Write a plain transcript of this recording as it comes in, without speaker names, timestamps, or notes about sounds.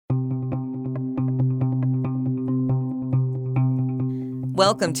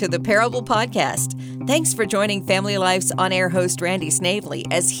Welcome to the Parable Podcast. Thanks for joining Family Life's on-air host Randy Snavely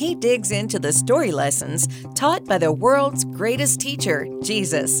as he digs into the story lessons taught by the world's greatest teacher,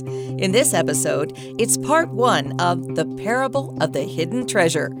 Jesus. In this episode, it's part 1 of The Parable of the Hidden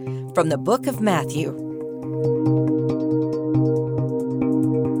Treasure from the book of Matthew.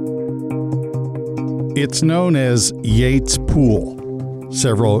 It's known as Yates Pool.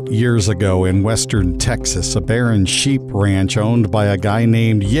 Several years ago in western Texas, a barren sheep ranch owned by a guy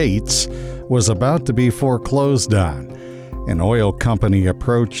named Yates was about to be foreclosed on. An oil company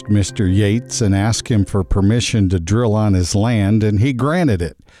approached Mr. Yates and asked him for permission to drill on his land, and he granted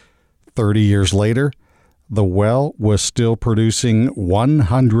it. 30 years later, the well was still producing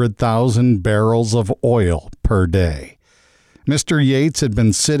 100,000 barrels of oil per day. Mr. Yates had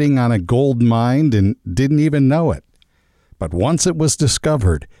been sitting on a gold mine and didn't even know it. But once it was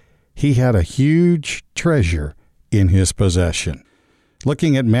discovered, he had a huge treasure in his possession.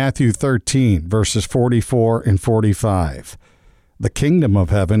 Looking at Matthew 13, verses 44 and 45, the kingdom of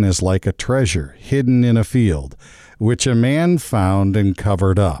heaven is like a treasure hidden in a field, which a man found and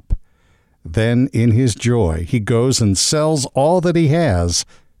covered up. Then in his joy he goes and sells all that he has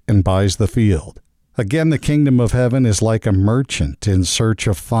and buys the field. Again, the kingdom of heaven is like a merchant in search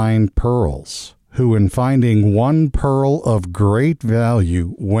of fine pearls, who in finding one pearl of great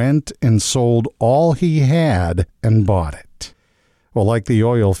value went and sold all he had and bought it. Well, like the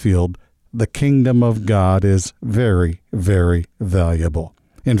oil field, the kingdom of God is very, very valuable.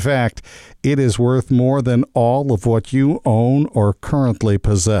 In fact, it is worth more than all of what you own or currently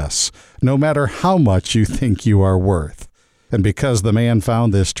possess, no matter how much you think you are worth. And because the man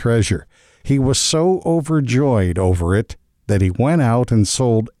found this treasure, he was so overjoyed over it that he went out and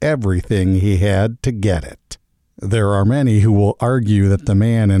sold everything he had to get it. There are many who will argue that the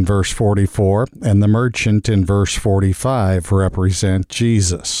man in verse 44 and the merchant in verse 45 represent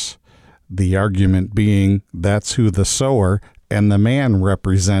Jesus. The argument being that's who the sower and the man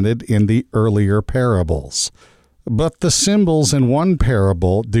represented in the earlier parables. But the symbols in one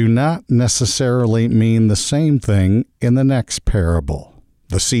parable do not necessarily mean the same thing in the next parable.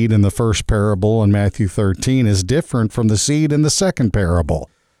 The seed in the first parable in Matthew 13 is different from the seed in the second parable.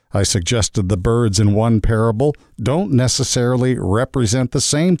 I suggested the birds in one parable don't necessarily represent the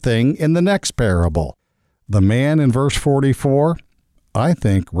same thing in the next parable. The man in verse 44, I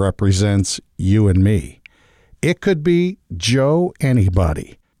think, represents you and me. It could be Joe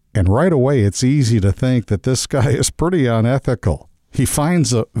anybody. And right away, it's easy to think that this guy is pretty unethical. He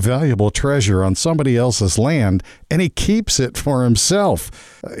finds a valuable treasure on somebody else's land, and he keeps it for himself.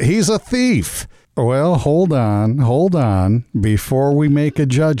 He's a thief. Well, hold on. Before we make a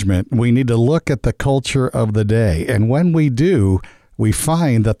judgment, we need to look at the culture of the day. And when we do, we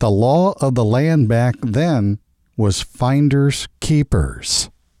find that the law of the land back then was finders keepers.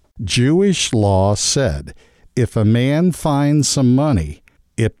 Jewish law said, if a man finds some money,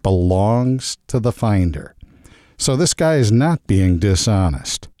 it belongs to the finder. So this guy is not being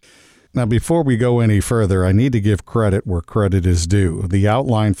dishonest. Now, before we go any further, I need to give credit where credit is due. The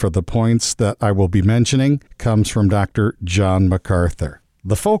outline for the points that I will be mentioning comes from Dr. John MacArthur.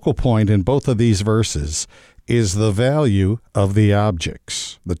 The focal point in both of these verses is the value of the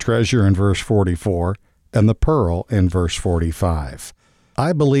objects, the treasure in verse 44 and the pearl in verse 45.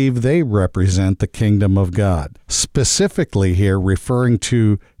 I believe they represent the kingdom of God, specifically here referring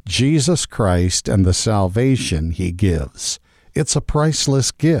to Jesus Christ and the salvation he gives. It's a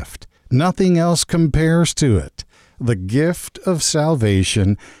priceless gift. Nothing else compares to it. The gift of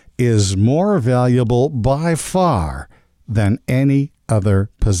salvation is more valuable by far than any other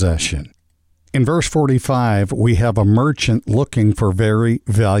possession. In verse 45, we have a merchant looking for very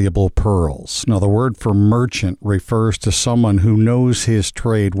valuable pearls. Now, the word for merchant refers to someone who knows his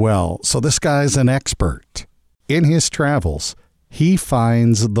trade well, so this guy's an expert. In his travels, he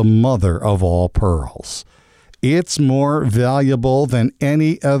finds the mother of all pearls. It's more valuable than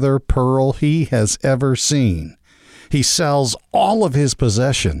any other pearl he has ever seen. He sells all of his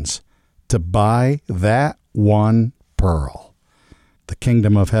possessions to buy that one pearl. The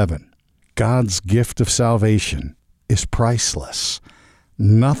kingdom of heaven, God's gift of salvation, is priceless.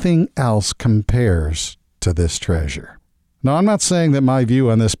 Nothing else compares to this treasure. Now, I'm not saying that my view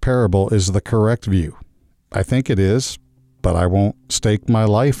on this parable is the correct view. I think it is, but I won't stake my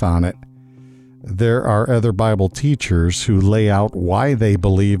life on it. There are other Bible teachers who lay out why they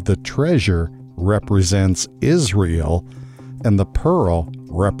believe the treasure represents Israel and the pearl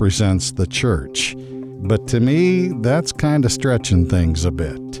represents the church. But to me, that's kind of stretching things a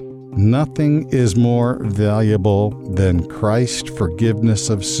bit. Nothing is more valuable than Christ's forgiveness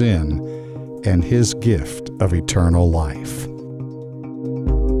of sin and his gift of eternal life.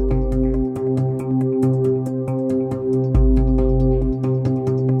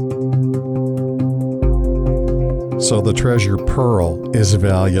 So the treasure pearl is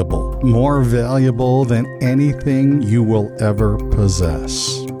valuable, more valuable than anything you will ever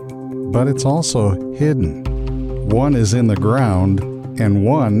possess. But it's also hidden. One is in the ground and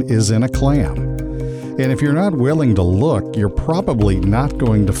one is in a clam. And if you're not willing to look, you're probably not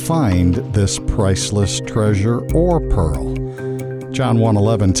going to find this priceless treasure or pearl. John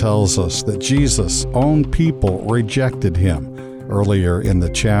 1:11 tells us that Jesus' own people rejected him. Earlier in the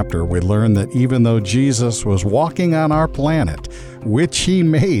chapter, we learn that even though Jesus was walking on our planet, which he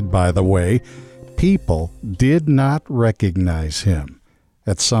made, by the way, people did not recognize him.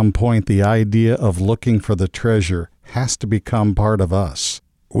 At some point, the idea of looking for the treasure has to become part of us.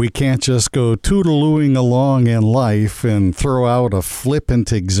 We can't just go toodalooing along in life and throw out a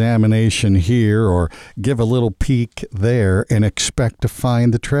flippant examination here or give a little peek there and expect to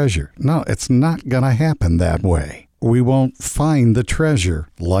find the treasure. No, it's not going to happen that way. We won't find the treasure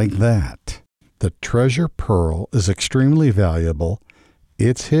like that. The treasure pearl is extremely valuable,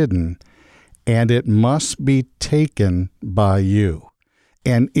 it's hidden, and it must be taken by you.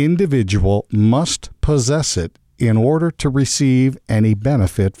 An individual must possess it in order to receive any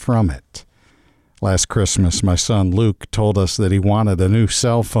benefit from it. Last Christmas, my son Luke told us that he wanted a new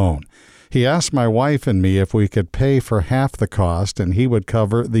cell phone. He asked my wife and me if we could pay for half the cost and he would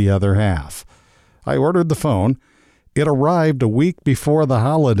cover the other half. I ordered the phone. It arrived a week before the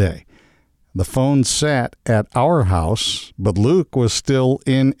holiday. The phone sat at our house, but Luke was still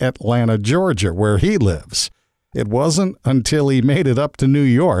in Atlanta, Georgia, where he lives. It wasn't until he made it up to New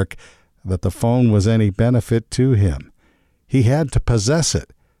York that the phone was any benefit to him. He had to possess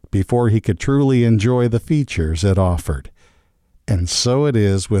it before he could truly enjoy the features it offered. And so it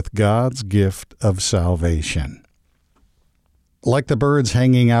is with God's gift of salvation. Like the birds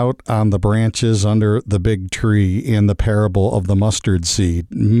hanging out on the branches under the big tree in the parable of the mustard seed,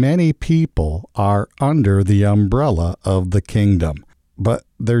 many people are under the umbrella of the kingdom, but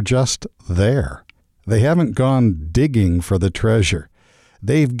they're just there. They haven't gone digging for the treasure.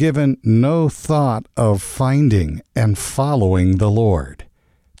 They've given no thought of finding and following the Lord.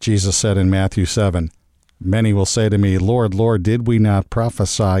 Jesus said in Matthew 7, "Many will say to me, 'Lord, Lord, did we not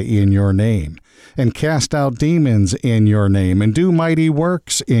prophesy in your name, and cast out demons in your name, and do mighty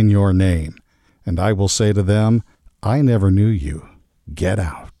works in your name?' And I will say to them, 'I never knew you. Get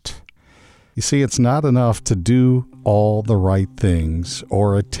out.'" You see, it's not enough to do all the right things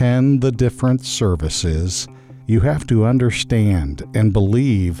or attend the different services. You have to understand and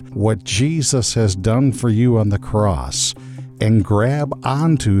believe what Jesus has done for you on the cross and grab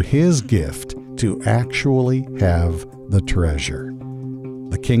onto his gift to actually have the treasure.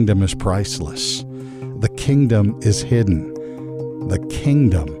 The kingdom is priceless. The kingdom is hidden. The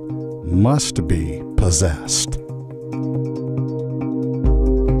kingdom must be possessed.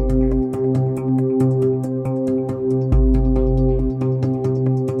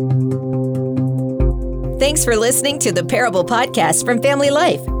 Thanks for listening to the Parable Podcast from Family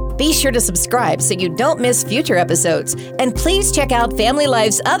Life. Be sure to subscribe so you don't miss future episodes. And please check out Family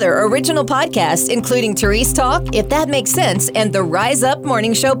Life's other original podcasts, including Therese Talk, If That Makes Sense, and the Rise Up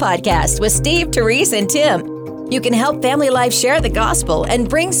Morning Show podcast with Steve, Therese, and Tim. You can help Family Life share the gospel and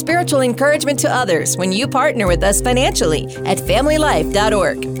bring spiritual encouragement to others when you partner with us financially at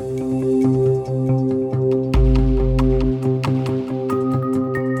familylife.org.